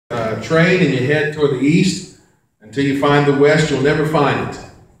a train and you head toward the east until you find the west, you'll never find it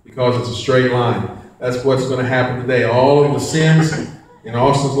because it's a straight line. That's what's going to happen today. All of the sins in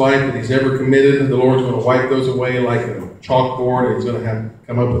Austin's life that he's ever committed, the Lord's going to wipe those away like a chalkboard, and he's going to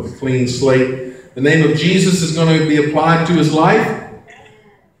come up with a clean slate. The name of Jesus is going to be applied to his life.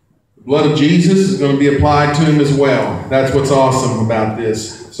 The blood of Jesus is going to be applied to him as well. That's what's awesome about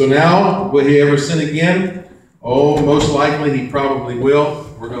this. So now, will he ever sin again? Oh, most likely he probably will.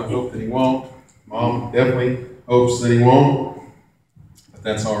 We're going to hope that he won't. Mom definitely hopes that he won't. But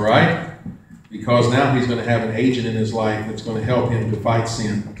that's all right, because now he's going to have an agent in his life that's going to help him to fight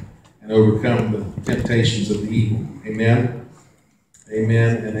sin and overcome the temptations of the evil. Amen?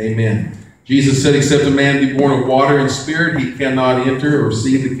 Amen and amen. Jesus said, except a man be born of water and spirit, he cannot enter or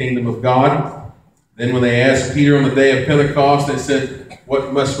see the kingdom of God. Then when they asked Peter on the day of Pentecost, they said,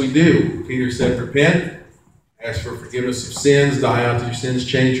 what must we do? Peter said, repent, ask for forgiveness of sins, die out to your sins,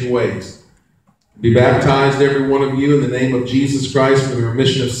 change your ways. Be baptized, every one of you, in the name of Jesus Christ for the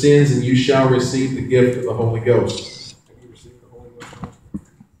remission of sins, and you shall receive the gift of the Holy Ghost. Have you received the Holy Ghost?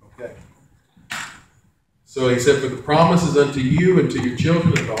 Okay. So he said, for the promises unto you and to your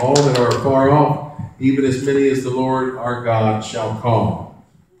children and to all that are far off, even as many as the Lord our God shall call.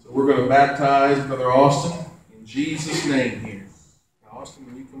 So we're going to baptize Brother Austin in Jesus' name here. Now, Austin,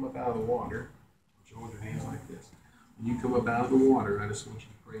 when you come up out of the water, you hold your hands like this. When you come up out of the water, I just want you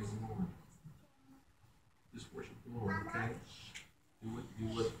to praise the Lord. Just worship the Lord, okay? Do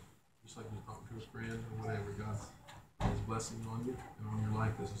what, just like you're talking to a friend or whatever. God's blessing on you and on your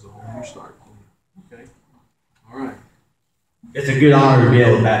life. This is a whole new start for you, okay? All right. It's a good honor to be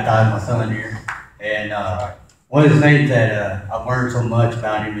able to baptize my son here. And one of the things that I've learned so much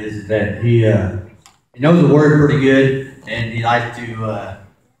about him is that he knows the Word pretty good, and he likes to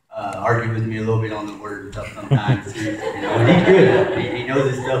argue with me a little bit on the Word and stuff sometimes. You know, and he's good. He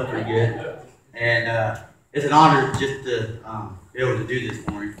knows his stuff pretty good. And it's an honor just to be able to do this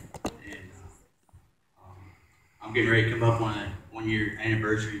for him. And I'm getting ready to come up on a 1-year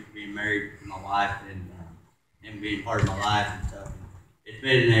anniversary of being married to my wife and him being part of my life and stuff. It's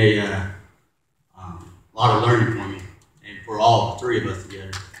been a lot of learning for me and for all three of us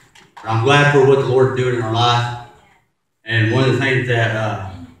together. But I'm glad for what the Lord's doing in our life. And one of the things that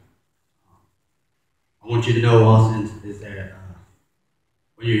I want you to know, Austin, is that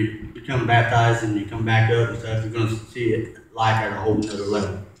when you become baptized and you come back up and stuff, you're going to see it life at a whole nother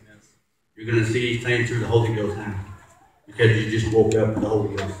level. Yes. You're going to see things through the Holy Ghost now, because you just woke up with the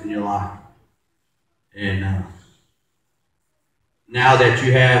Holy Ghost in your life. And now that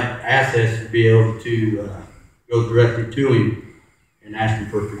you have access to be able to go directly to Him and ask Him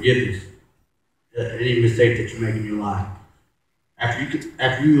for forgiveness, any mistake that you make in your life.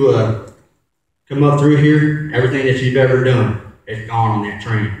 After you come up through here, everything that you've ever done is gone on that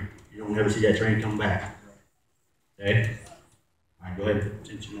train. You don't ever see that train come back. Okay? All right, go ahead and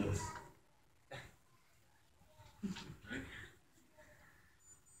pinch your nose.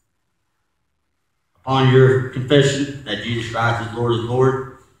 Upon your confession that Jesus Christ is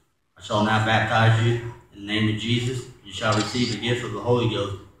Lord, I shall now baptize you in the name of Jesus. You shall receive the gift of the Holy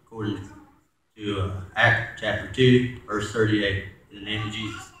Ghost according to Acts chapter 2, verse 38. In the name of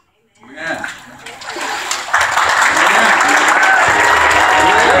Jesus. Amen. Amen.